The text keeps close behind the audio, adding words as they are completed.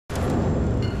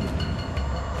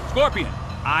Scorpion,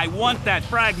 I want that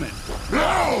fragment.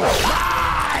 No!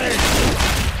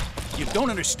 You don't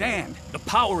understand the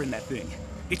power in that thing.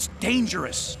 It's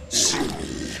dangerous. See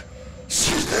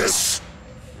this?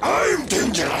 I'm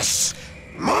dangerous.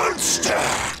 Monster!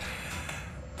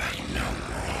 But no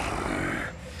more.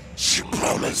 She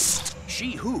promised.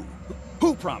 She who?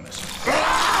 Who promised?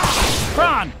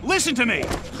 Kron, listen to me!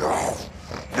 No.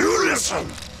 You listen.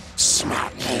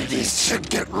 Smart ladies should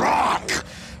get rock.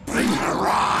 Bring her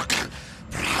rock.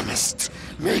 Promised.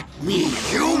 Make me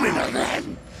human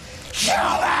again.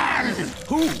 Human!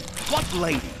 Who? What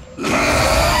lady?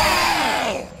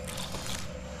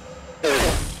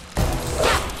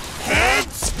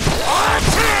 Heads or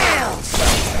tails?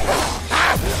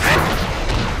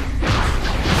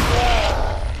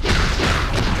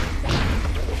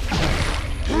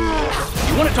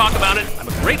 You want to talk about it? I'm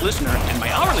a great listener, and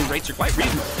my hourly rates are quite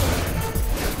reasonable.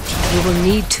 You will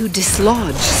need to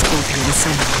dislodge Scorpion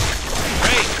somehow.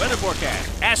 Great weather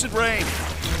forecast. Acid rain.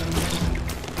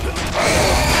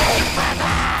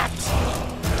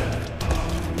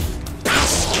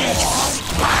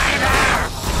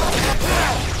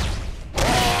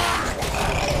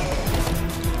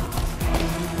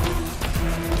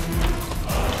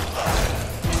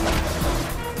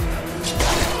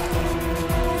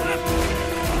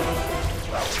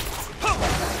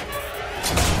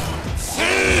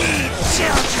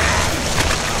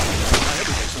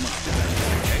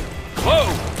 Whoa!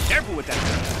 Careful with that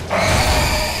thing.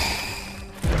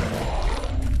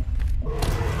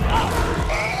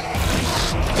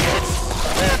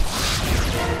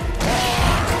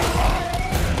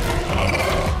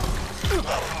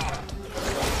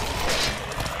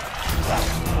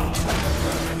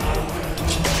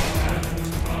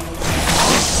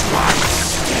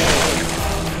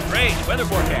 Great weather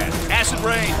forecast. Acid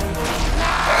rain.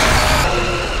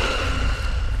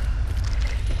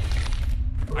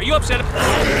 Are you upset?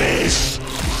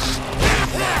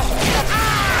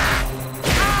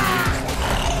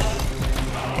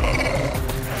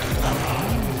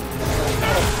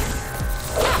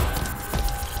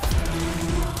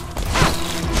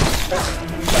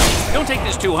 Don't take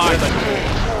this too hard, but...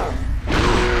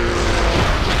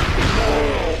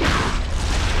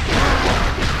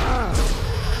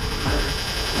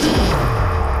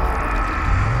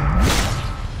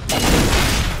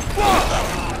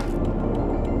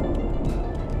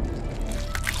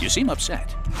 You seem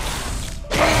upset.